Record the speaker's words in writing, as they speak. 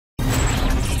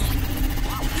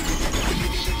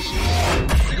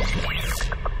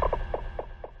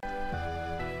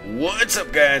What's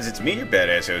up, guys? It's me, your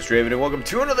badass host, Draven, and welcome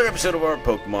to another episode of our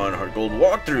Pokemon Heart Gold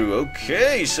walkthrough.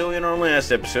 Okay, so in our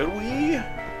last episode,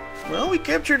 we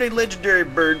captured a legendary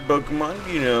bird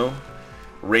Pokemon, you know,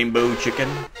 Rainbow Chicken.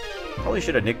 Probably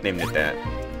should have nicknamed it that.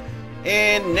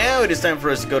 And now it is time for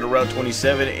us to go to Route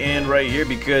 27 and right here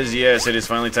because, yes, it is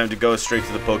finally time to go straight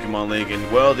to the Pokemon League. And,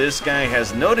 well, this guy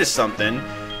has noticed something.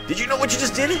 Did you know what you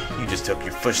just did? You just took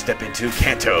your first step into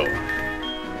Kanto.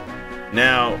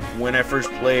 Now, when I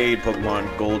first played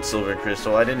Pokemon Gold, Silver, and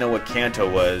Crystal, I didn't know what Kanto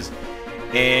was.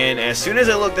 And as soon as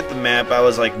I looked at the map, I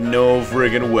was like, no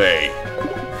friggin' way.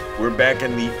 We're back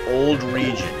in the old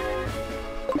region.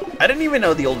 I didn't even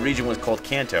know the old region was called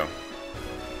Kanto.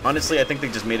 Honestly, I think they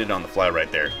just made it on the fly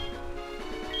right there.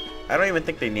 I don't even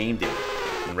think they named it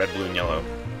in red, blue, and yellow.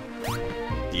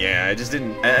 Yeah, I just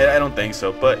didn't. I don't think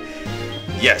so, but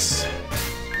yes.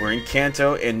 We're in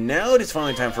Kanto, and now it is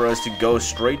finally time for us to go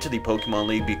straight to the Pokemon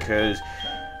League because,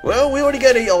 well, we already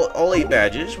got all 8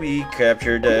 badges. We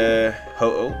captured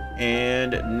Ho-Oh,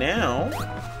 and now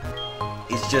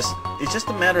it's just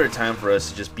a matter of time for us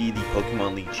to just be the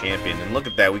Pokemon League champion. And look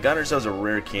at that, we got ourselves a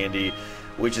rare candy,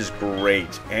 which is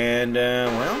great. And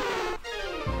well,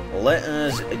 let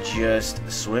us just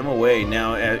swim away.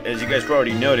 Now, as you guys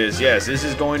already noticed, yes, this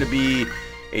is going to be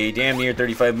a damn near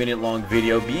 35-minute long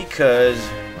video because,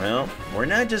 well, we're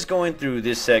not just going through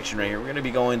this section right here. We're going to be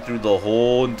going through the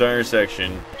whole entire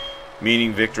section,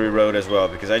 meaning Victory Road as well,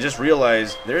 because I just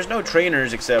realized there's no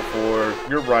trainers except for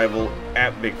your rival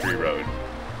at Victory Road.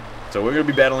 So we're going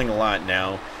to be battling a lot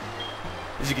now.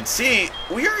 As you can see,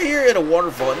 we are here at a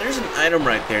waterfall, and there's an item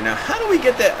right there. Now, how do we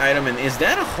get that item? And is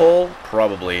that a hole?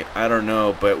 Probably. I don't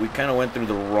know, but we kind of went through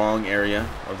the wrong area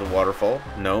of the waterfall.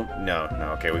 No.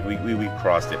 Okay, we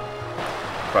crossed it.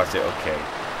 Crossed it, okay.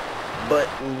 But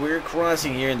we're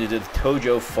crossing here into the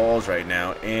Tojo Falls right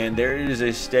now, and there is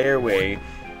a stairway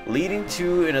leading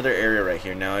to another area right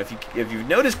here. Now, if you've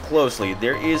noticed closely,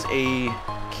 there is a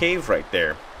cave right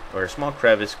there, or a small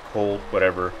crevice, hole,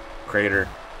 whatever, crater.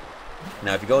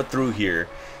 Now, if you go through here,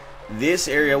 this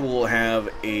area will have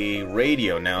a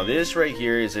radio. Now, this right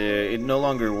here it no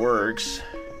longer works,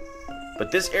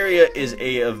 but this area is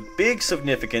of big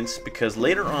significance because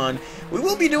later on we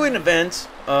will be doing events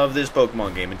of this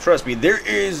Pokemon game, and trust me, there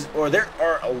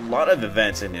are a lot of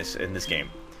events in this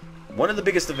game. One of the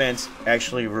biggest events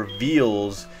actually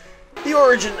reveals the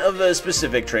origin of a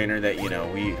specific trainer that, you know,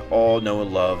 we all know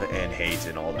and love and hate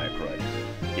and all that crud.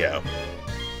 Yeah,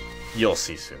 you'll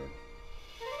see soon.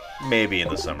 Maybe in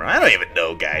the summer. I don't even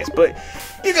know, guys, but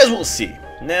you guys will see.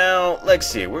 Now, let's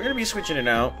see. We're going to be switching it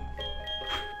out.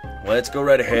 Let's go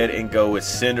right ahead and go with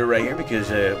Cinder right here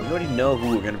because we already know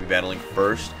who we're going to be battling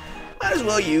first. Might as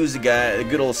well use the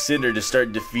good old Cinder to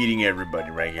start defeating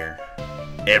everybody right here.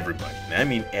 Everybody. I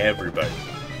mean everybody.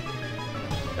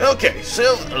 Okay,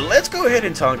 so let's go ahead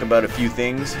and talk about a few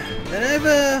things that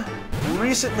I've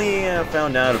recently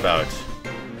found out about.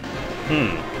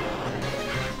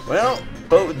 Well,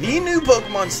 the new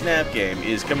Pokemon Snap game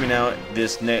is coming out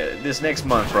this next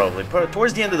month, probably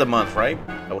towards the end of the month, right?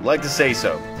 I would like to say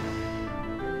so.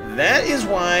 That is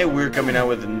why we're coming out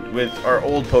with our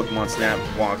old Pokemon Snap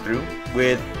walkthrough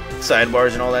with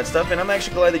sidebars and all that stuff. And I'm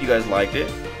actually glad that you guys liked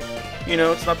it. You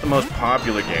know, it's not the most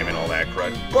popular game and all that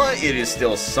crud, but it is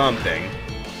still something.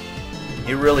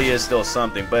 It really is still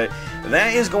something. But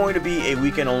that is going to be a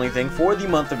weekend-only thing for the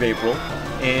month of April.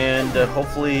 And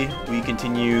hopefully we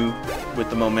continue with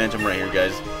the momentum right here,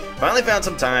 guys. Finally found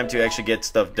some time to actually get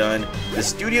stuff done. The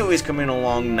studio is coming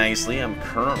along nicely. I'm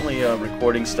currently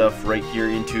recording stuff right here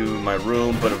into my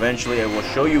room, but eventually I will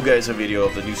show you guys a video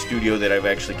of the new studio that I've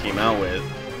actually came out with,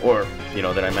 or, you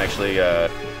know, that I'm actually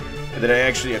that I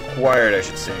actually acquired, I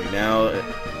should say. Now,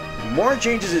 more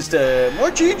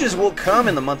changes will come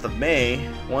in the month of May.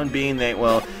 One being that,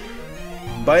 well,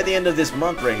 by the end of this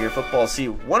month right here,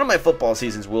 one of my football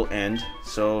seasons will end,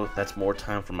 so that's more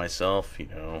time for myself, you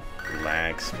know,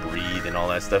 relax, breathe, and all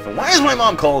that stuff. And why is my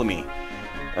mom calling me?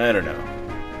 I don't know.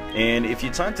 And if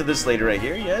you talk to this lady right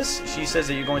here, yes, she says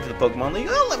that you're going to the Pokemon League.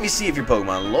 Oh, let me see if you're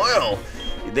Pokemon loyal.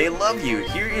 They love you.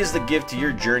 Here is the gift to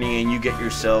your journey, and you get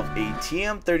yourself a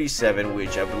TM37,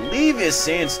 which I believe is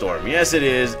Sandstorm. Yes, it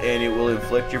is, and it will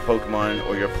inflict your Pokemon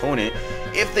or your opponent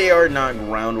if they are not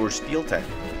ground or steel type.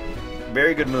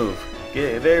 Very good move.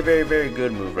 Very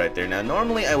good move right there. Now,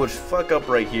 normally I would fuck up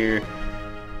right here,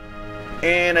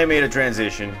 and I made a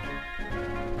transition.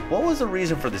 What was the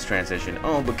reason for this transition?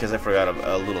 Oh, because I forgot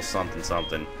a little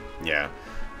something. Yeah,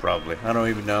 probably. I don't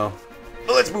even know.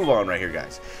 But let's move on right here,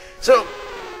 guys. So,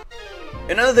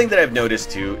 another thing that I've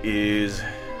noticed too is,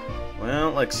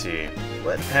 well, let's see.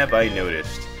 What have I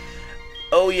noticed?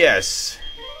 Oh, yes.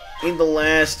 in the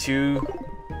last two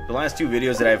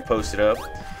videos that I've posted up.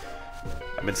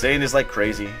 I've been saying this like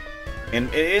crazy,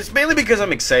 and it's mainly because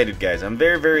I'm excited, guys. I'm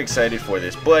very, very excited for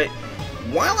this. But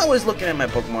while I was looking at my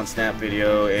Pokemon Snap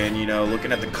video and, you know,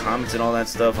 looking at the comments and all that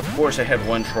stuff, of course I had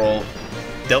one troll.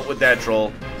 Dealt with that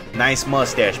troll. Nice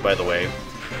mustache, by the way.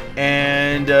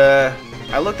 And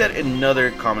I looked at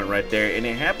another comment right there, and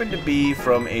it happened to be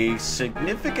from a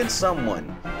significant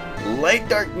someone,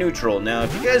 LightDarkNeutral. Now,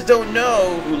 if you guys don't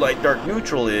know who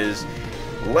LightDarkNeutral is,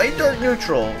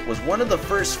 LightDarkNeutral was one of the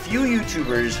first few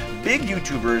YouTubers, big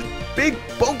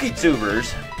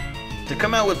PokeTubers, to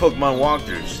come out with Pokemon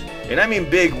walkthroughs. And I mean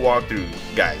big walkthrough,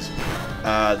 guys.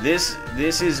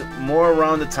 This is more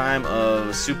around the time of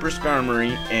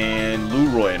SuperSkarmory and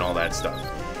Lueroi and all that stuff.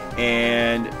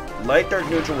 And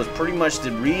LightDarkNeutral was pretty much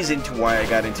the reason to why I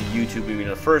got into YouTubing in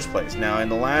the first place. Now, in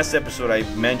the last episode, I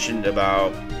mentioned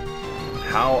about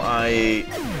how I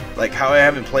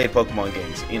haven't played Pokemon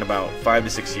games in about 5 to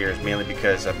 6 years, mainly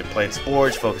because I've been playing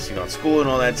sports, focusing on school and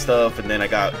all that stuff, and then I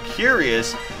got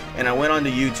curious, and I went onto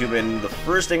YouTube, and the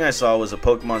first thing I saw was a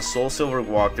Pokemon Soul Silver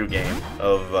walkthrough game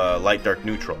of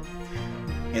LightDarkNeutral.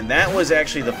 And that was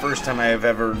actually the first time I have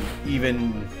ever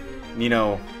even, you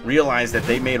know, realized that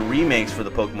they made remakes for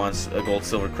the Pokemon Gold,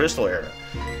 Silver, Crystal era.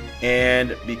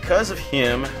 And because of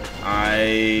him,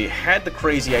 I had the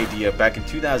crazy idea back in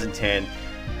 2010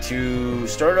 to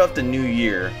start off the new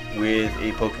year with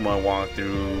a Pokemon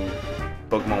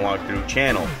walkthrough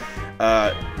channel.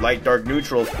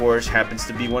 LightDarkNeutral, of course, happens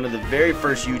to be one of the very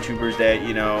first YouTubers that,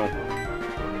 you know,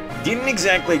 didn't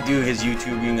exactly do his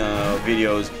YouTubing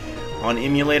videos on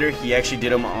emulator. He actually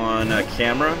did them on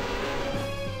camera.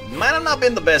 Might have not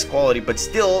been the best quality, but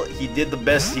still, he did the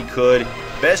best he could,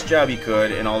 best job he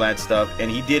could, and all that stuff.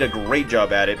 And he did a great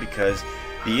job at it, because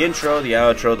the intro, the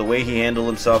outro, the way he handled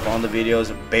himself on the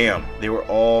videos, bam, they were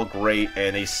all great.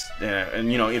 And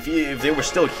and you know, if they were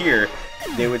still here,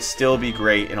 they would still be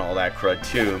great and all that crud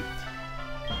too.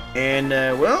 And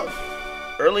well,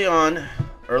 early on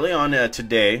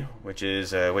today, which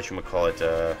is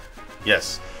whatchamacallit,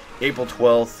 yes, April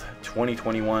 12th,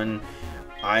 2021.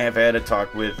 I have had a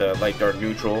talk with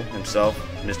LightDarkNeutral himself,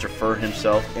 Mr. Fur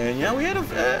himself, and yeah, we had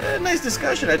a nice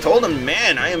discussion. I told him,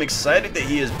 man, I am excited that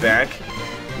he is back,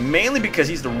 mainly because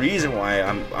he's the reason why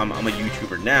I'm a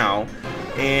YouTuber now,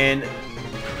 and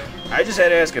I just had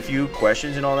to ask a few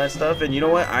questions and all that stuff, and you know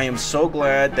what? I am so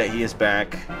glad that he is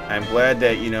back. I'm glad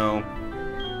that, you know,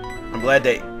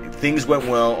 things went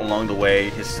well along the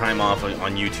way, his time off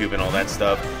on YouTube and all that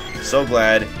stuff. So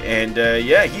glad. And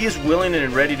yeah, he is willing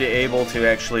and ready to able to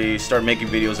actually start making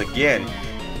videos again.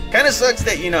 Kind of sucks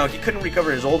that, you know, he couldn't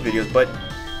recover his old videos, but,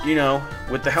 you know,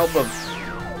 with the help of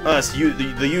us, the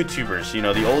YouTubers, you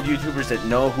know, the old YouTubers that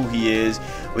know who he is,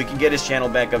 we can get his channel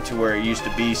back up to where it used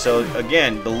to be. So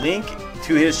again, the link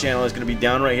to his channel is going to be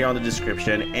down right here on the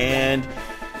description, and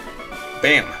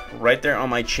bam, right there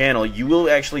on my channel, you will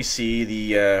actually see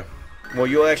the well,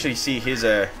 you'll actually see his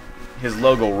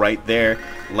logo right there,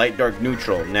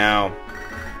 LightDarkNeutral. Now,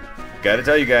 gotta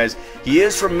tell you guys, he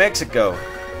is from Mexico.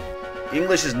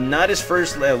 English is not his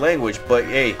first language, but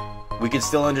hey, we can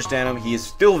still understand him. He is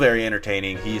still very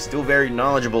entertaining. He is still very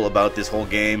knowledgeable about this whole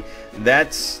game.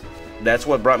 That's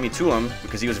what brought me to him,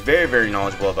 because he was very, very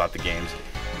knowledgeable about the games.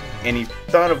 And he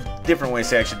thought of different ways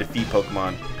to actually defeat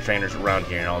Pokemon trainers around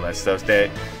here and all that stuff. That,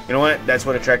 you know what, that's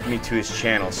what attracted me to his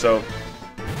channel. So,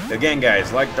 again,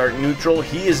 guys, LightDarkNeutral,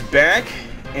 he is back,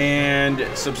 and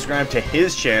subscribe to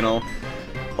his channel.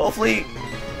 Hopefully,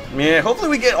 yeah, hopefully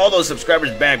we get all those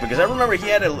subscribers back, because I remember he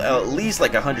had at least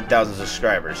like 100,000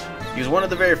 subscribers. He was one of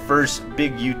the very first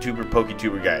big YouTuber,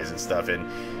 PokeTuber guys and stuff, and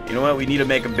you know what, we need to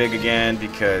make him big again,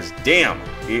 because damn,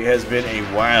 it has been a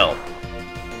while.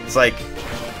 It's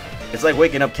like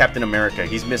waking up Captain America.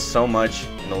 He's missed so much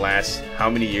in the last how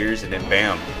many years, and then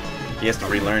bam, he has to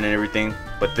relearn and everything.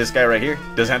 But this guy right here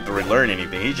doesn't have to relearn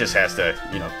anything. He just has to,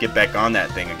 you know, get back on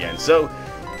that thing again. So,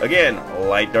 again,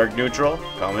 LightDarkNeutral,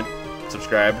 comment,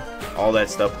 subscribe, all that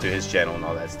stuff to his channel and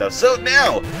all that stuff. So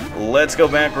now, let's go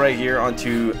back right here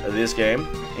onto this game.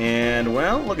 And,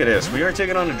 well, look at this. We are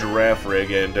taking on a Girafarig,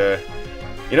 and,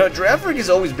 you know, Girafarig has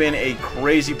always been a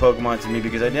crazy Pokemon to me,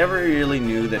 because I never really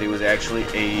knew that it was actually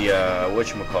a,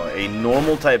 a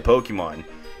normal type Pokemon.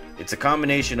 It's a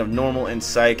combination of normal and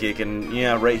psychic, and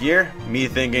yeah, right here, me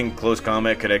thinking close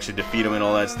combat could actually defeat him and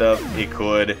all that stuff. It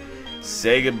could.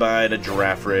 Say goodbye to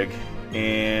Girafarig.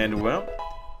 And, well,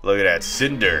 look at that.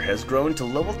 Cinder has grown to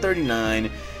level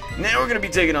 39. Now we're going to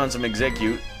be taking on some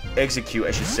Execute,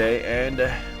 I should say, and,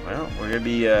 well, we're going to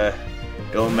be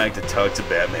going back to talk to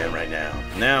Batman right now.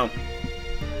 Now,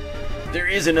 there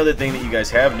is another thing that you guys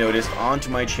have noticed onto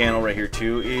my channel right here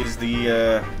too, is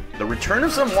the return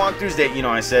of some walkthroughs that, you know,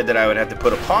 I said that I would have to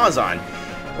put a pause on.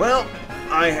 Well,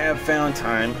 I have found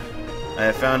time. I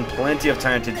have found plenty of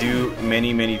time to do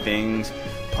many things.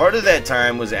 Part of that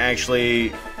time was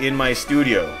actually in my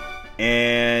studio.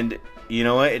 And you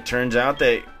know what? It turns out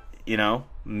that, you know,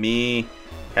 me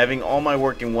having all my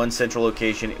work in one central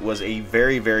location was a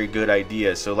very good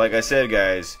idea. So like I said,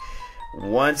 guys,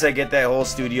 once I get that whole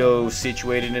studio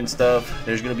situated and stuff,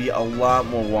 there's going to be a lot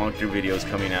more walkthrough videos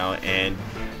coming out. And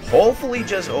hopefully,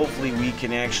 just hopefully, we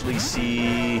can actually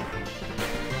see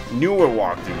newer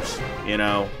walkthroughs. You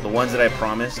know, the ones that I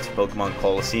promised, Pokemon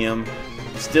Colosseum.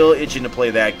 Still itching to play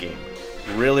that game.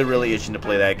 Really itching to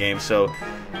play that game. So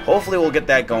hopefully we'll get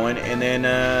that going. And then,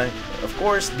 of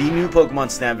course, the new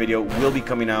Pokemon Snap video will be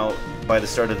coming out by the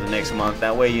start of the next month.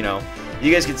 That way, you know,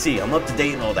 you guys can see I'm up to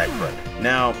date and all that crud.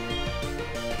 Now,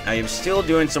 I am still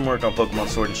doing some work on Pokemon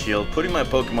Sword and Shield, putting my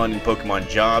Pokemon in Pokemon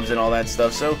jobs and all that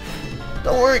stuff. So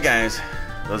don't worry, guys.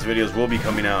 Those videos will be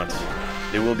coming out.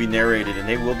 They will be narrated and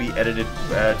they will be edited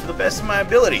to the best of my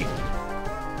ability.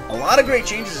 A lot of great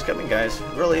changes is coming, guys.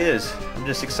 It really is. I'm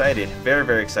just excited.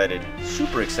 Very excited.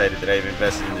 Super excited that I've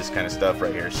invested in this kind of stuff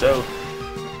right here. So,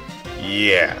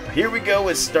 yeah. Here we go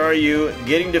with Staryu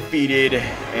getting defeated.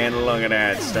 And look at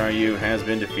that. Staryu has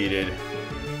been defeated.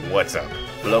 What's up?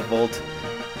 Floatbolt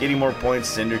getting more points.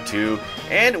 Cinder 2.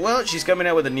 And, well, she's coming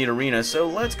out with a neat arena. So,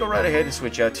 let's go right ahead and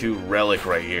switch out to Relic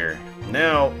right here.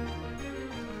 Now,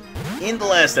 in the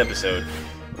last episode,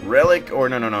 Relic, or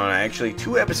no, actually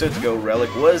 2 episodes ago,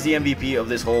 Relic was the MVP of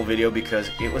this whole video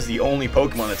because it was the only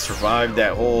Pokemon that survived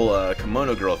that whole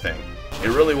kimono girl thing. It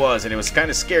really was, and it was kind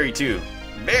of scary too.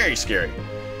 Very scary.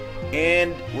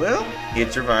 And, well,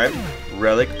 it survived.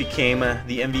 Relic became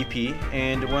the MVP,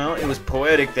 and, well, it was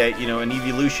poetic that, you know, an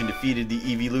Eeveelution defeated the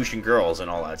Eeveelution girls and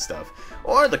all that stuff.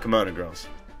 Or the kimono girls.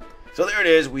 So there it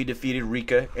is, we defeated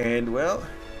Rika, and, well,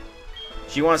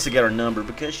 she wants to get our number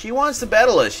because she wants to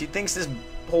battle us. She thinks this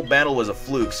whole battle was a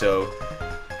fluke, so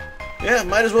yeah,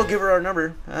 might as well give her our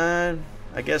number.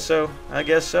 I guess so.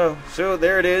 So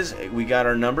there it is. We got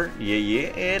our number. Yeah.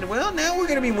 And well, now we're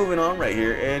gonna be moving on right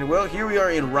here. And well, here we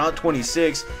are in Route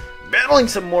 26, battling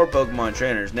some more Pokemon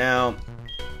trainers. Now,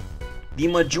 the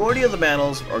majority of the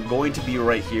battles are going to be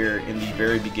right here in the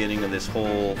very beginning of this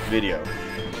whole video.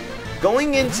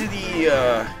 Going into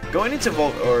the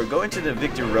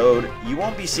Victory Road, you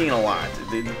won't be seeing a lot.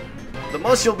 The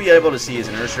most you'll be able to see is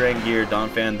an Ursaring gear,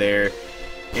 Donphan there,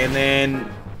 and then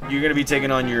you're gonna be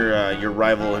taking on your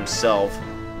rival himself,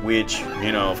 which,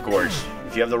 you know, of course,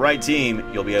 if you have the right team,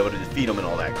 you'll be able to defeat him and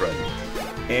all that crud.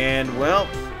 And well,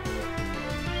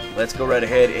 let's go right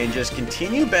ahead and just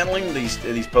continue battling these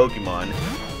Pokemon.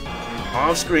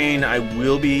 Off screen, I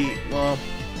will be, well,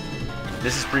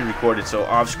 this is pre-recorded, so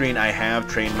off screen I have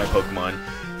trained my Pokemon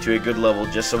to a good level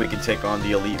just so we can take on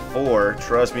the Elite Four.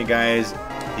 Trust me, guys,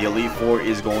 the Elite Four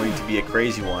is going to be a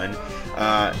crazy one.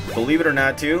 Believe it or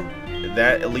not, too,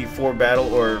 that Elite Four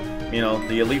battle, or, you know,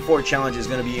 the Elite Four challenge is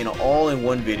going to be an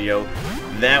all-in-one video.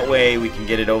 That way we can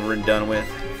get it over and done with.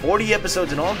 40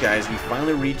 episodes in all, guys. We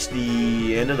finally reached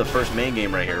the end of the first main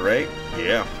game right here, right?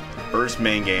 Yeah, first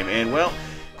main game. And, well,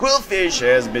 Quillfish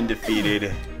has been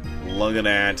defeated. Look at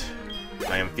that.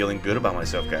 I am feeling good about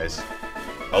myself, guys.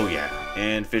 Oh, yeah.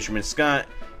 And Fisherman Scott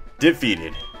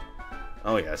defeated.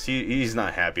 Oh, yes. He's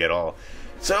not happy at all.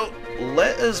 So,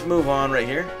 let us move on right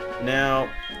here. Now,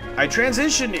 I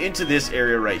transitioned into this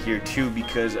area right here, too,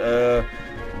 because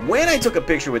when I took a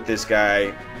picture with this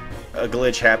guy, a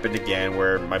glitch happened again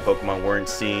where my Pokemon weren't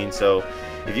seen. So,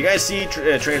 if you guys see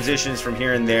transitions from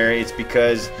here and there, it's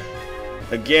because,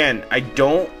 again, I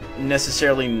don't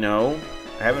necessarily know.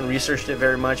 I haven't researched it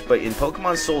very much, but in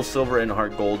Pokemon Soul Silver and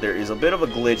Heart Gold, there is a bit of a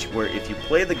glitch where if you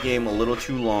play the game a little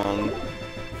too long,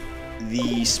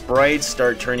 the sprites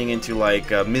start turning into like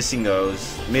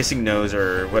Missingnos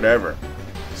or whatever.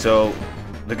 So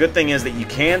the good thing is that you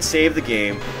can save the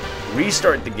game,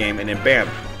 restart the game, and then bam,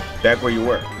 back where you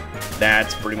were.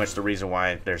 That's pretty much the reason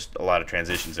why there's a lot of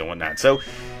transitions and whatnot. So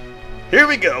here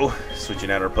we go,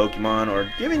 switching out our Pokemon, or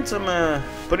giving some,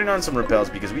 putting on some repels,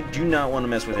 because we do not want to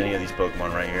mess with any of these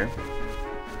Pokemon right here.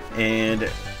 And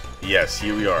yes,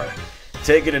 here we are,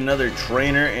 taking another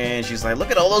trainer, and she's like, look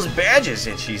at all those badges,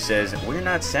 and she says, we're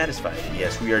not satisfied.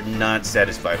 Yes, we are not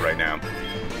satisfied right now.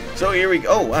 So here we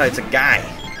go. Oh, wow, it's a guy.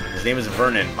 His name is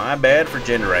Vernon. My bad for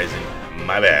genderizing.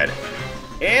 My bad.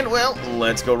 And, well,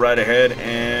 let's go right ahead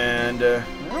and,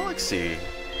 well, let's see.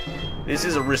 This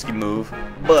is a risky move,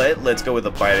 but let's go with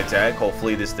a Bite Attack.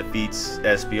 Hopefully this defeats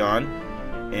Espeon.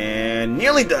 And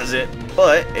nearly does it,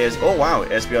 but as, oh wow,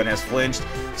 Espeon has flinched.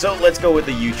 So let's go with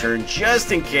the U-turn,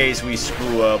 just in case we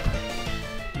screw up.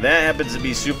 That happens to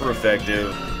be super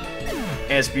effective.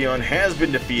 Espeon has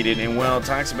been defeated, and well,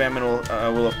 Toxic Batman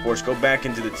will of course go back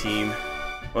into the team.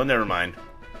 Well, never mind.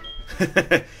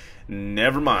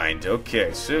 Never mind.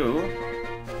 Okay, so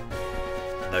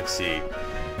let's see.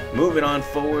 Moving on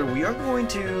forward, we are going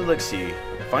to, let's see,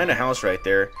 find a house right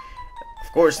there.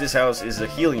 Of course, this house is a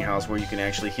healing house where you can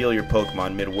actually heal your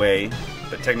Pokemon midway,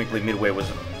 but technically midway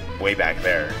was way back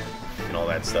there and all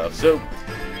that stuff. So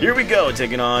here we go,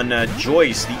 taking on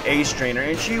Joyce, the Ace Trainer,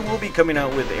 and she will be coming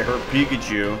out with her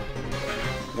Pikachu.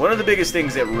 One of the biggest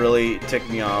things that really ticked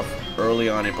me off early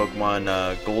on in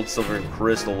Pokemon Gold, Silver, and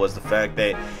Crystal was the fact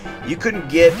that you couldn't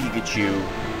get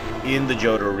Pikachu in the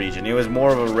Johto region. It was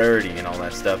more of a rarity and all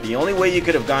that stuff. The only way you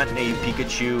could have gotten a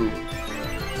Pikachu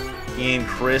in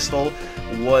Crystal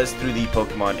was through the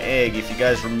Pokemon Egg. If you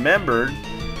guys remembered,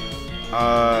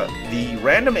 the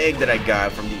random egg that I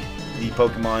got from the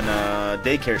Pokemon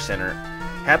Daycare Center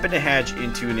happened to hatch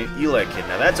into an Elekid.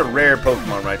 Now that's a rare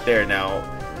Pokemon right there. Now,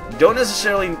 don't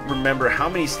necessarily remember how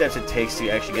many steps it takes to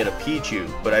actually get a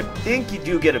Pichu, but I think you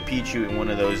do get a Pichu in one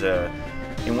of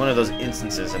those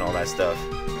instances and all that stuff.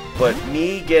 But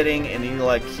me getting an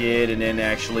Elekid and then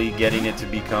actually getting it to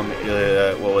become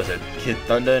what was it, Kid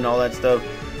Thunder and all that stuff,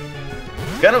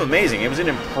 it's kind of amazing. It was an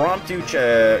impromptu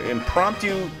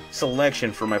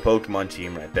selection for my Pokemon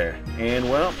team right there. And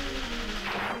well,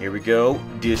 here we go.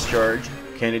 Discharge.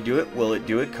 Can it do it? Will it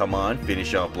do it? Come on,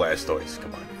 finish off Blastoise.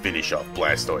 Come on, finish off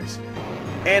Blastoise.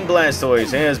 And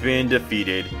Blastoise has been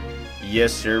defeated.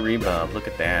 Yes, sir, Rebob. Look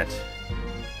at that.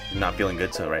 Not feeling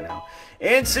good so right now.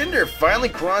 And Cinder finally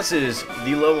crosses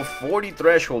the level 40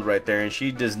 threshold right there, and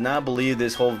she does not believe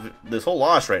this whole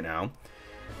loss right now.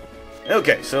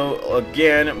 Okay, so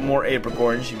again, more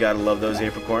Apricorns. You gotta love those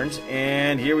Apricorns.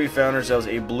 And here we found ourselves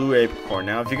a blue Apricorn.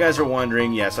 Now, if you guys are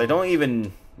wondering, yes, I don't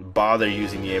even bother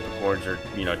using the Apricorns or,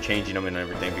 you know, changing them and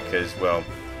everything because, well,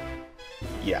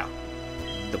 yeah,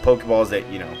 the Pokeballs that,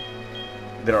 you know,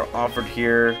 that are offered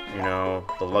here, you know,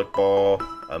 the Luck Ball,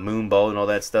 a Moon Ball, and all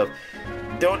that stuff,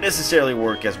 don't necessarily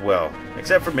work as well,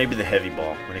 except for maybe the Heavy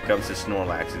Ball when it comes to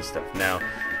Snorlax and stuff. Now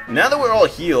that we're all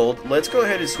healed, let's go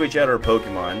ahead and switch out our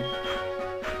Pokemon.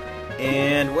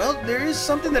 And, well, there is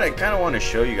something that I kind of want to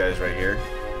show you guys right here.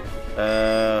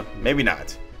 Maybe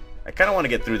not. I kind of want to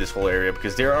get through this whole area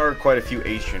because there are quite a few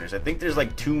Ace Trainers. I think there's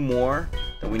like 2 more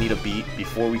that we need to beat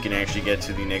before we can actually get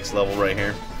to the next level right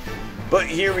here. But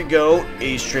here we go.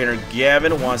 Ace Trainer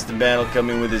Gavin wants the battle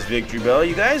coming with his victory bell.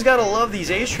 You guys gotta love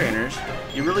these Ace Trainers.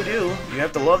 You really do. You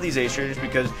have to love these Ace Trainers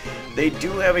because they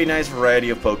do have a nice variety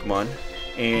of Pokemon.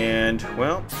 And,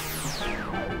 well,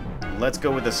 let's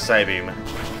go with the Psybeam.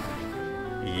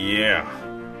 Yeah.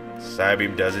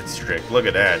 Psybeam does its trick. Look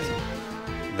at that.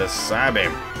 The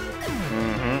Psybeam.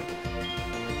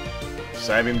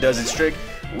 Psybeam does its trick.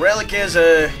 Relic has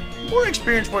a more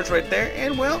experience points right there.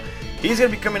 And, well, he's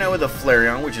going to be coming out with a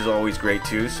Flareon, which is always great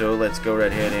too. So let's go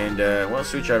right ahead and, well,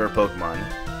 switch out our Pokemon.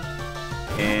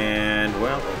 And,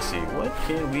 well, let's see. What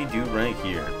can we do right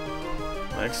here?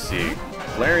 Let's see.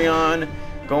 Flareon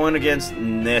going against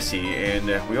Nessie. And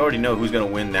we already know who's going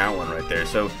to win that one right there.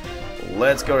 So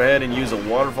let's go ahead and use a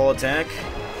Waterfall attack.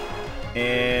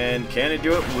 And can it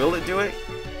do it? Will it do it?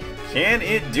 Can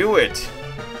it do it?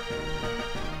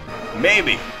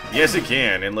 Maybe. Yes, it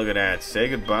can. And look at that. Say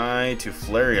goodbye to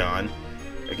Flareon.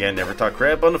 Again, never talk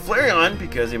crap on the Flareon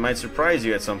because it might surprise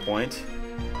you at some point.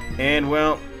 And,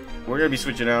 well, we're going to be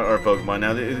switching out our Pokemon.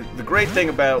 Now, the great thing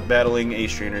about battling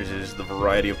Ace Trainers is the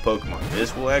variety of Pokemon.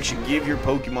 This will actually give your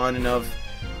Pokemon enough,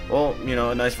 well, you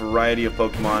know, a nice variety of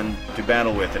Pokemon to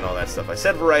battle with and all that stuff. I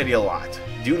said variety a lot.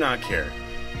 Do not care.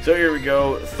 So here we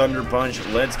go. Thunder Punch.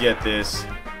 Let's get this.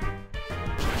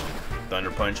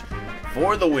 Thunder Punch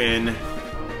for the win.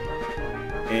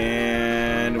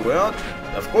 And, well,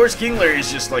 of course, Kingler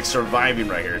is just like surviving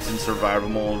right here. It's in survival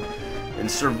mode.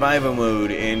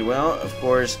 And, well, of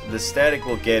course, the static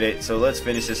will get it. So let's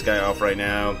finish this guy off right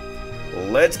now.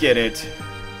 Let's get it.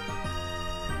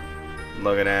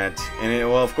 Look at that. And,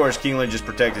 well, of course, Kingler just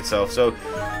protect itself. So,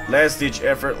 last ditch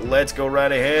effort. Let's go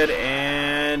right ahead.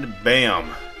 And, bam.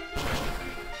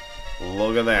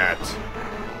 Look at that.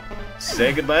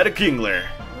 Say goodbye to Kingler.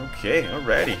 Okay,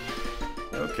 alrighty.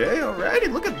 Okay,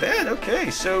 alrighty, look at that.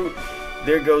 Okay, so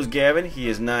there goes Gavin. He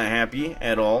is not happy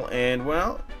at all. And,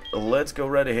 well, let's go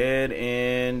right ahead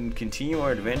and continue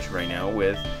our adventure right now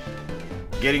with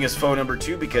getting his phone number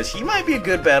 2 because he might be a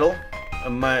good battle.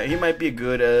 He might be a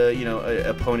good, you know,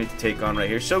 opponent to take on right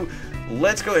here. So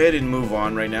let's go ahead and move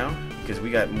on right now because we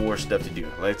got more stuff to do.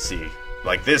 Let's see.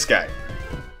 Like this guy.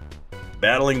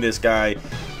 battling this guy.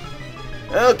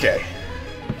 Okay.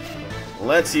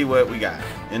 Let's see what we got.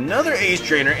 Another ace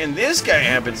trainer, and this guy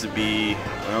happens to be,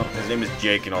 well, his name is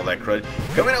Jake and all that crud,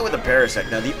 coming out with a Parasect.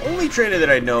 Now, the only trainer that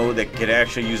I know that could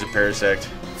actually use a Parasect,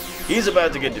 he's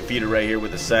about to get defeated right here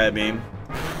with a Psybeam.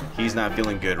 He's not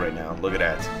feeling good right now. Look at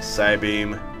that.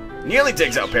 Psybeam nearly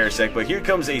takes out Parasect, but here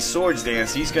comes a Swords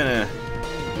Dance. He's gonna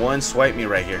one-swipe me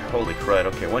right here. Holy crud.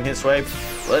 Okay, one-hit swipe.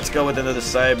 Let's go with another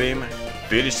Psybeam.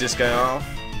 Finish this guy off.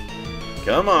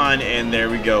 Come on, and there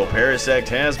we go. Parasect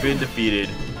has been defeated.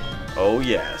 Oh,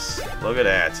 yes. Look at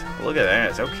that. Look at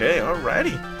that. Okay,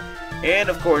 alrighty. And,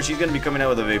 of course, he's going to be coming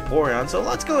out with a Vaporeon, so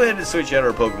let's go ahead and switch out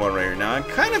our Pokemon right here. Now, I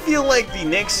kind of feel like the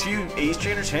next few Ace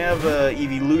Trainers have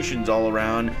evolutions all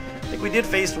around. I think we did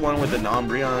face one with an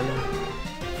Umbreon.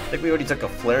 I think we already took a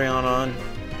Flareon on.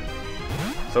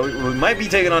 So we might be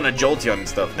taking on a Jolteon and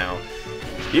stuff now.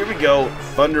 Here we go.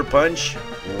 Thunder Punch.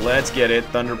 Let's get it.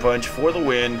 Thunder Punch for the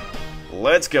win.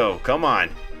 Let's go. Come on.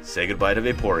 Say goodbye to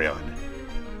Vaporeon.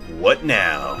 What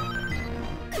now?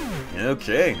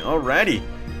 Okay, alrighty.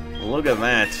 Look at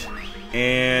that.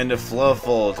 And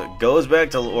Fluffalt goes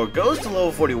back to, or goes to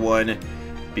level 41,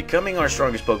 becoming our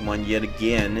strongest Pokemon yet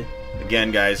again.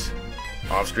 Again, guys,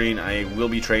 off screen, I will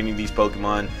be training these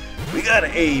Pokemon. We got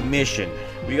a mission.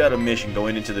 We got a mission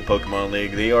going into the Pokemon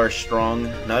League. They are strong.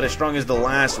 Not as strong as the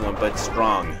last one, but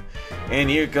strong. And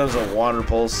here comes a Water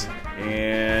Pulse.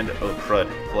 And, oh crud,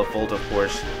 Fluffalt, of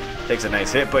course, takes a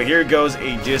nice hit. But here goes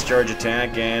a Discharge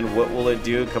attack. And what will it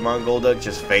do? Come on, Golduck,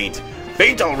 just faint.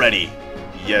 Faint already!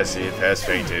 Yes, it has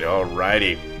fainted.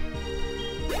 Alrighty.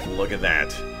 Look at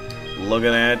that. Look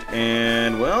at that.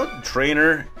 And, well,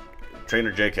 Trainer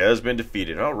Jake has been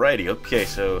defeated. Alrighty. Okay,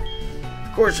 so,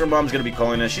 of course, our mom's going to be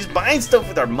calling us. She's buying stuff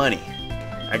with our money.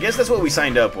 I guess that's what we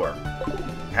signed up for.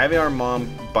 Having our mom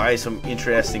buy some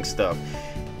interesting stuff.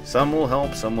 Some will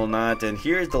help, some will not. And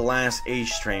here's the last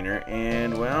Ace Trainer.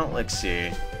 And, well, let's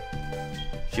see.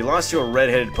 She lost to a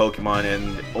red-headed Pokemon,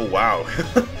 and, oh, wow.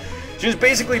 She was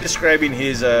basically describing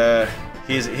his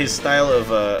style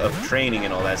of training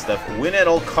and all that stuff. Win at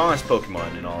all costs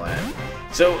Pokemon and all that.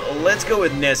 So let's go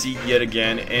with Nessie yet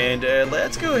again, and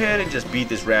let's go ahead and just beat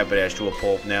this Rapidash to a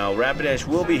pulp. Now Rapidash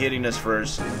will be hitting us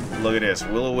first. Look at this,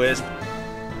 Will-O-Wisp.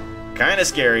 Kind of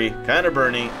scary, kind of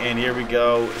burning, and here we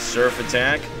go. Surf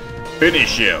attack,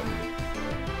 finish him.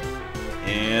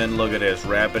 And look at this,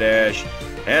 Rapidash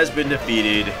has been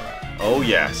defeated. Oh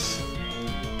yes.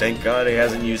 Thank God he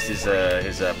hasn't used his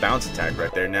bounce attack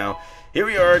right there. Now, here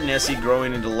we are, Nessie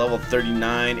growing into level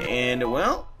 39, and,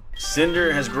 well,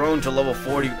 Cinder has grown to level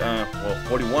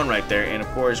 41 right there, and, of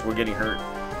course, we're getting hurt.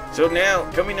 So now,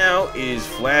 coming out is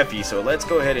Flaffy, so let's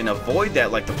go ahead and avoid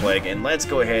that like the plague, and let's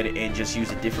go ahead and just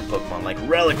use a different Pokemon, like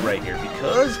Relic right here,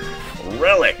 because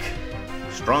Relic,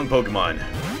 strong Pokemon,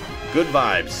 good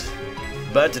vibes,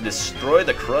 about to destroy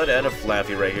the crud out of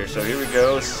Flaffy right here. So here we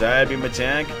go, Psybeam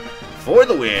attack for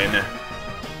the win.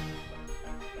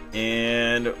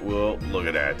 And, well, look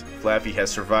at that. Flaffy has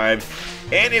survived,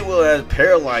 and it will have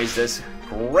paralyzed us.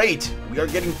 Great! We are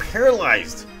getting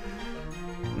paralyzed.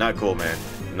 Not cool, man.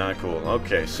 Not cool.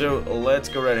 Okay, so let's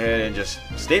go right ahead and just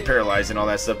stay paralyzed and all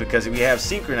that stuff because we have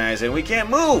Synchronized and we can't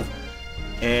move.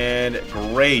 And,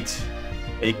 great.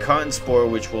 A Cotton Spore,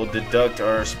 which will deduct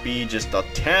our speed just a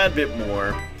tad bit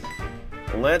more.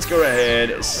 Let's go ahead.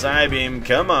 Psybeam,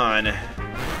 come on.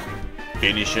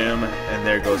 Finish him, and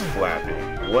there goes Flappy.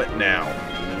 What now?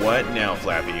 What now,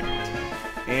 Flappy?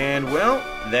 And, well,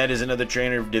 that is another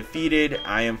trainer defeated.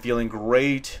 I am feeling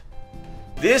great.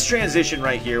 This transition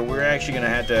right here, we're actually going to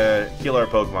have to heal our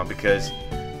Pokemon because,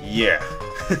 yeah.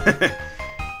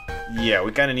 Yeah,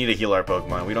 we kind of need to heal our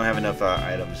Pokemon. We don't have enough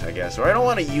items, I guess. Or I don't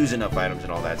want to use enough items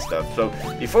and all that stuff. So,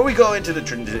 before we go into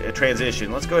the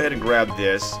transition, let's go ahead and grab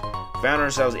this. Found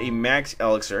ourselves a Max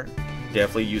Elixir.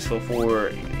 Definitely useful for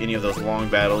any of those long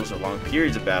battles or long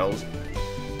periods of battles.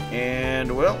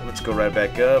 And, well, let's go right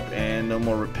back up. And no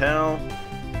more Repel.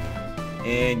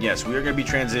 And, yes, we are going to be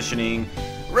transitioning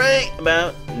right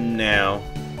about now.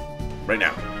 Right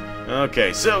now.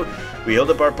 Okay, so we healed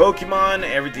up our Pokemon.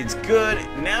 Everything's good.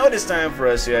 Now it is time for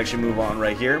us to actually move on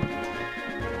right here.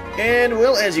 And,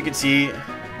 well, as you can see,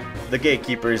 the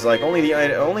gatekeeper is like only the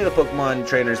Pokemon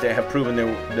trainers that have proven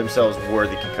themselves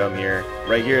worthy can come here.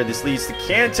 Right here, this leads to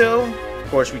Kanto. Of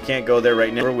course, we can't go there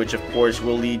right now, which of course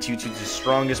will lead you to the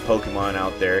strongest Pokemon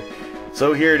out there.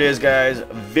 So here it is, guys,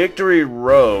 Victory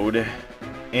Road.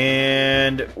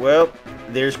 And, well,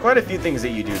 there's quite a few things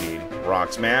that you do need.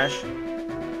 Rock Smash,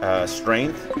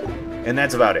 Strength, and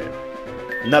that's about it.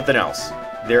 Nothing else.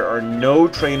 There are no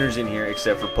trainers in here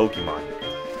except for Pokemon.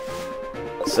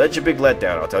 Such a big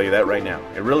letdown, I'll tell you that right now.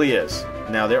 It really is.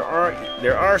 Now there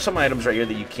are some items right here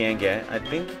that you can get. I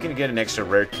think you can get an extra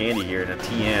rare candy here in a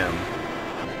TM.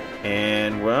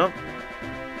 And well,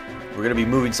 we're gonna be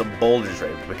moving some boulders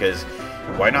right because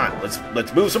why not?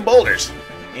 Let's move some boulders.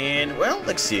 And well,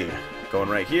 let's see. Going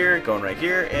right here, and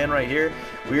right here.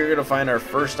 We are gonna find our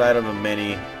first item of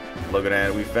many. Look at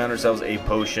that. We found ourselves a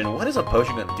potion. What is a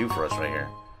potion gonna do for us right here?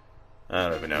 I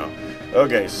don't even know.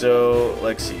 Okay, so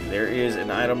let's see. There is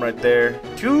an item right there.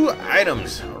 2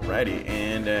 items. Alrighty.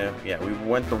 And yeah, we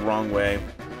went the wrong way.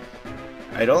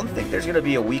 I don't think there's going to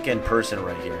be a weekend person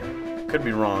right here. Could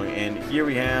be wrong. And here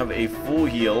we have a full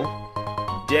heal.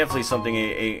 Definitely something,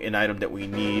 an item that we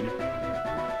need.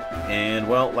 And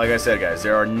well, like I said, guys,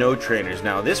 there are no trainers.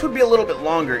 Now, this would be a little bit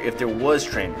longer if there was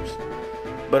trainers.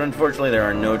 But unfortunately, there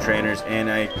are no trainers. And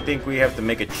I think we have to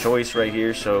make a choice right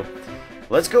here. So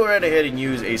let's go right ahead and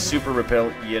use a Super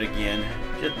Repel yet again.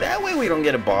 Just that way we don't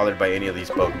get bothered by any of these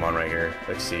Pokemon right here.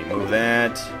 Let's see, move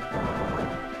that.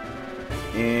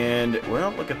 And,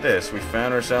 well, look at this. We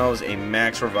found ourselves a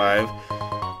Max Revive.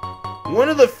 One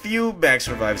of the few Max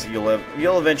Revives that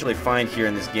you'll eventually find here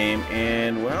in this game.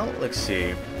 And, well, let's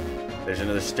see. There's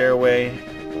another stairway.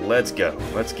 Let's go.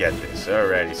 Let's get this.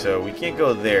 Alrighty, so we can't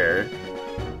go there.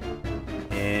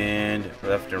 And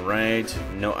left and right,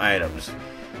 no items.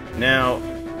 Now,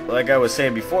 like I was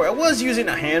saying before, I was using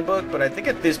a handbook, but I think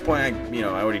at this point, I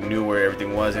already knew where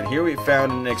everything was. And here we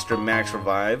found an extra Max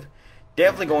Revive.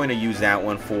 Definitely going to use that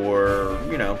one for,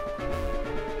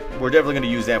 we're definitely going to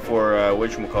use that for,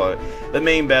 whatchamacallit, the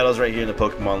main battles right here in the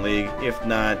Pokemon League. If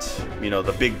not,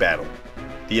 the big battle.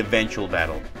 The eventual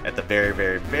battle at the very,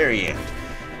 very, very end.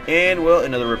 And, well,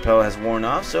 another Repel has worn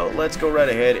off, so let's go right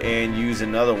ahead and use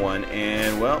another one.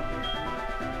 And, well,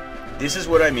 this is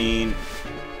what I mean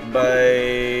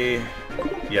by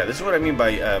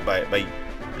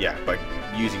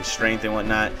using strength and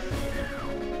whatnot.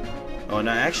 Oh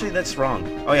no, actually that's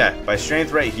wrong. Oh yeah, by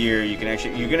strength right here, you're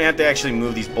gonna have to actually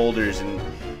move these boulders, and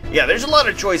yeah, there's a lot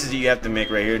of choices that you have to make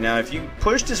right here. Now, if you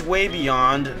push this way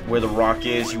beyond where the rock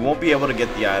is, you won't be able to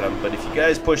get the item. But if you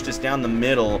guys push this down the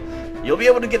middle, you'll be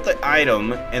able to get the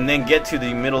item and then get to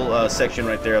the middle section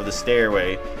right there of the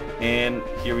stairway. And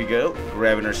here we go,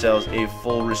 grabbing ourselves a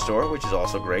full restore, which is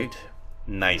also great.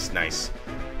 Nice, nice.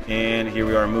 And here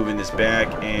we are moving this back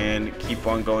and keep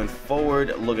on going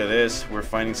forward. Look at this, we're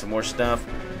finding some more stuff.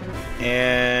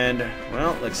 And,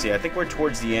 well, let's see, I think we're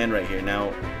towards the end right here.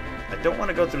 Now, I don't want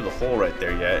to go through the hole right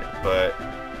there yet, but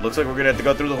looks like we're going to have to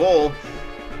go through the hole.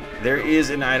 There is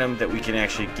an item that we can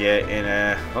actually get,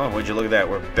 and, oh, would you look at that,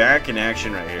 we're back in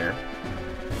action right here.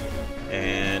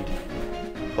 And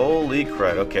holy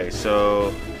crud. Okay,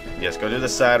 so yes, go to the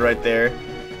side right there.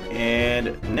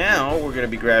 And now we're going to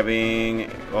be grabbing,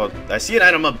 well, I see an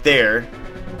item up there.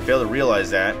 Failed to realize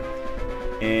that.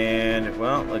 And,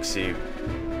 well, let's see.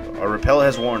 Our Repel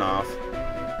has worn off.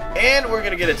 And we're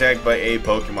going to get attacked by a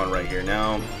Pokemon right here.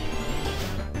 Now,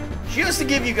 just to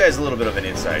give you guys a little bit of an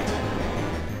insight,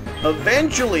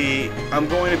 eventually I'm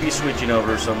going to be switching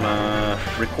over some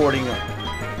recording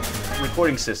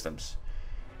systems.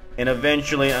 And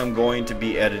eventually I'm going to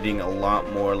be editing a lot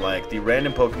more, like the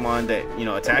random Pokemon that,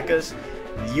 attack us.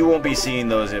 You won't be seeing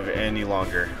those any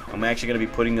longer. I'm actually going to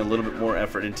be putting a little bit more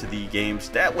effort into the games.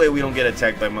 That way we don't get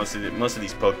attacked by most of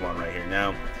these Pokemon right here.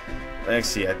 Now, let's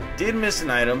see. I did miss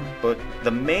an item, but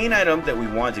the main item that we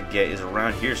want to get is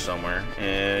around here somewhere.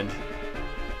 And,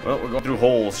 well, we're going through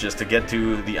holes just to get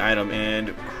to the item. And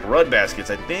crud baskets,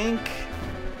 I think.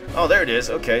 Oh, there it is.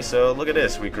 Okay, so look at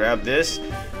this. We grabbed this,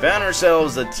 found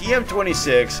ourselves a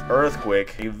TM26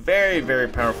 Earthquake, a very, very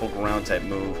powerful ground type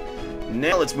move.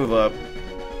 Now let's move up.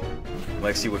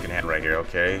 Let's see what can happen right here.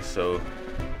 Okay, so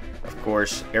of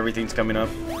course everything's coming up,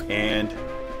 and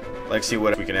let's see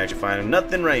what we can actually find.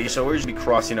 Nothing right here, so we're just be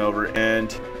crossing over,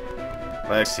 and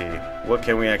let's see what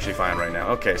can we actually find right now.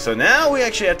 Okay, so now we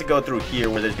actually have to go through here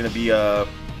where there's gonna be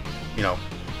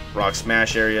rock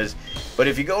smash areas. But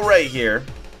if you go right here,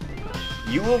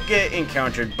 you will get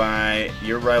encountered by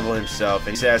your rival himself,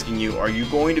 and he's asking you, are you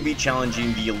going to be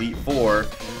challenging the Elite Four?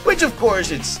 Which, of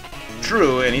course, it's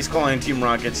true, and he's calling Team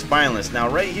Rocket spineless. Now,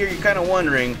 right here, you're kind of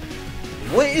wondering,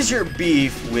 what is your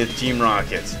beef with Team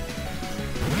Rocket?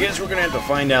 I guess we're going to have to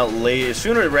find out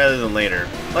sooner rather than later.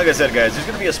 Like I said, guys, there's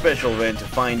going to be a special event to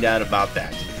find out about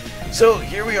that. So,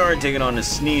 here we are taking on the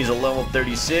Sneasel, level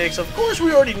 36. Of course,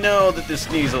 we already know that the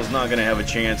Sneasel's not going to have a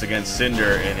chance against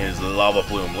Cinder and his Lava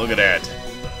Plume. Look at that.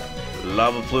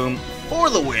 Lava Plume for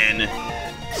the win.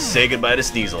 Say goodbye to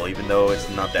Sneasel, even though it's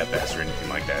not that fast or anything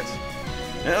like that.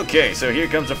 Okay, so here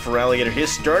comes a Feraligatr,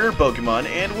 his starter Pokemon,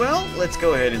 and well, let's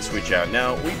go ahead and switch out.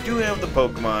 Now, we do have the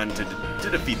Pokemon to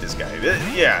defeat this guy.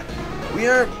 Yeah, we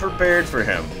are prepared for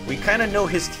him. We kind of know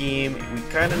his team. We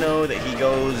kind of know that he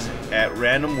goes at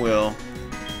random will.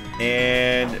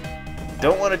 And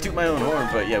don't want to toot my own horn,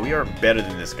 but yeah, we are better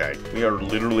than this guy. We are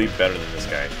literally better than this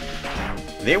guy.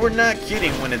 They were not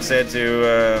kidding when it said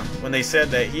when they said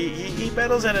that he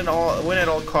battles at win at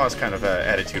all costs kind of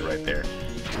attitude right there.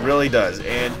 It really does.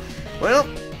 And well,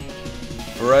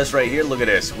 for us right here, look at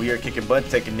this. We are kicking butt,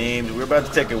 taking names. We're about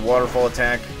to take a waterfall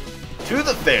attack to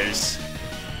the face.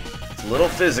 It's a little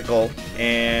physical,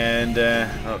 and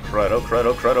oh crud, oh crud,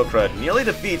 oh crud, oh crud. Nearly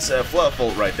defeats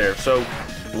Fluffle right there. So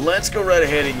let's go right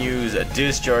ahead and use a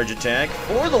discharge attack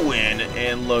for the win.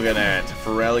 And look at that.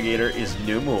 Feraligatr is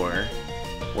no more.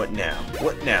 What now?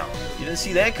 What now? You didn't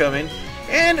see that coming.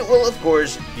 And, well, of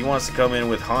course, he wants to come in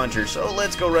with Haunter, so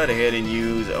let's go right ahead and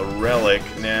use a Relic.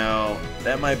 Now,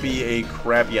 that might be a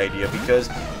crappy idea because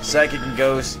Psychic and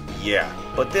Ghost, yeah.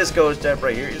 But this Ghost type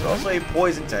right here is also a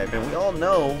Poison type, and we all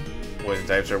know Poison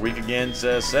types are weak against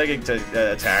Psychic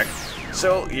attack.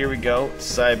 So, here we go.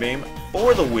 Psybeam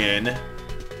for the win.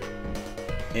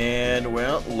 And,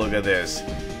 well, look at this.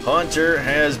 Haunter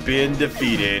has been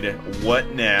defeated. What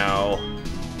now?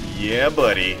 Yeah,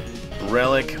 buddy.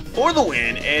 Relic for the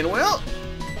win, and well,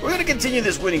 we're going to continue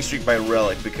this winning streak by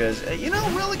Relic because, you know,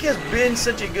 Relic has been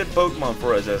such a good Pokemon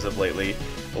for us as of lately.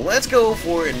 Let's go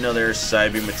for another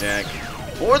Psybeam attack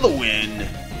for the win.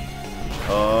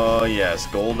 Oh, yes,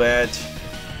 Golbat.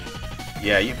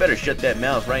 Yeah, you better shut that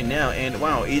mouth right now, and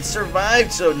wow, it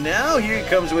survived, so now here it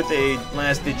comes with a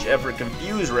last-ditch effort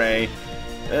Confuse Ray.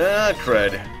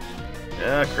 Crud.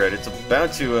 Crud, it's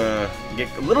about to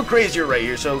get a little crazier right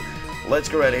here, so let's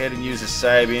go right ahead and use a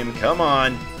Psybeam. Come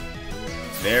on.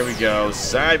 There we go.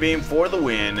 Psybeam for the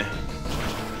win.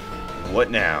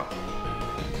 What now?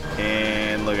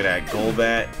 And look at that.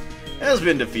 Golbat has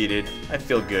been defeated. I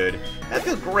feel good. I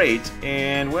feel great.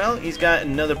 And, well, he's got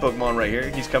another Pokemon right here.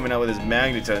 He's coming out with his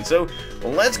Magneton. So,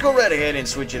 let's go right ahead and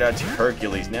switch it out to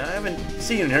Hercules. Now, I haven't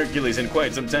seen Hercules in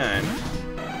quite some time.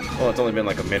 Well, it's only been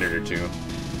like a minute or two.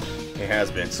 It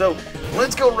has been. So,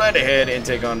 let's go right ahead and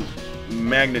take on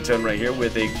Magneton right here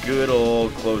with a good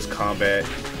old close combat.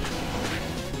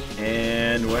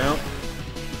 And, well,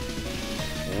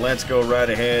 let's go right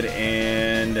ahead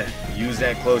and use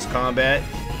that close combat.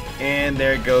 And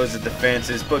there goes the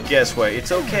defenses. But guess what?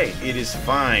 It's okay. It is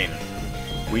fine.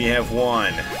 We have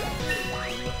won.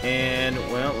 And,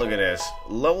 well, look at this.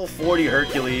 Level 40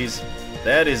 Hercules.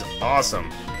 That is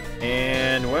awesome.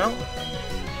 And, well,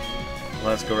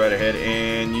 let's go right ahead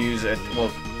and use it. Well,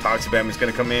 Toxibam is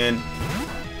going to come in.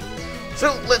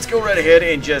 So let's go right ahead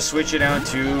and just switch it out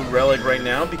to Relic right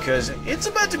now because it's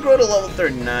about to grow to level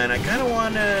 39. I kind of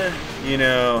want to, you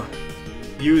know,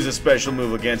 use a special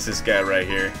move against this guy right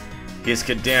here. His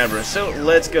Kadabra. So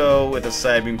let's go with a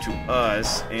Psybeam to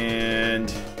us.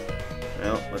 And,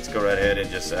 well, let's go right ahead and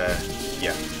just,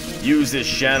 yeah, use this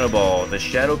Shadow Ball. The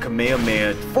Shadow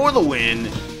Kamehameha for the win.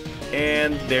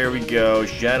 And there we go.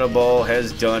 Shadow Ball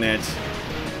has done it.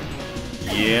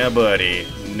 Yeah, buddy.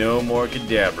 No more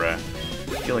Kadabra.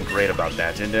 Feeling great about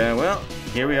that. And, well,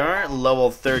 here we are,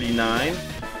 level 39.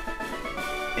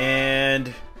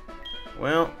 And,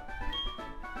 well,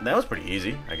 that was pretty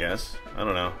easy, I guess. I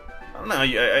don't know.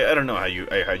 I don't know how you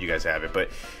guys have it, but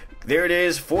there it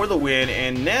is for the win.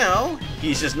 And now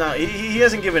he's just not. He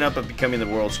hasn't given up on becoming the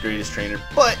world's greatest trainer,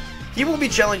 but he will be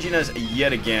challenging us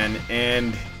yet again.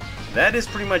 And that is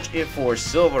pretty much it for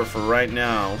Silver for right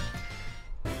now.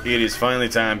 It is finally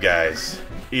time, guys.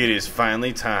 It is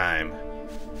finally time.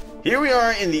 Here we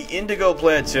are in the Indigo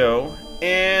Plateau,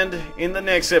 and in the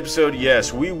next episode,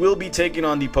 yes, we will be taking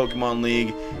on the Pokemon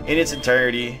League in its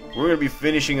entirety. We're going to be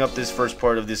finishing up this first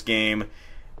part of this game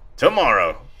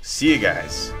tomorrow. See you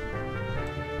guys.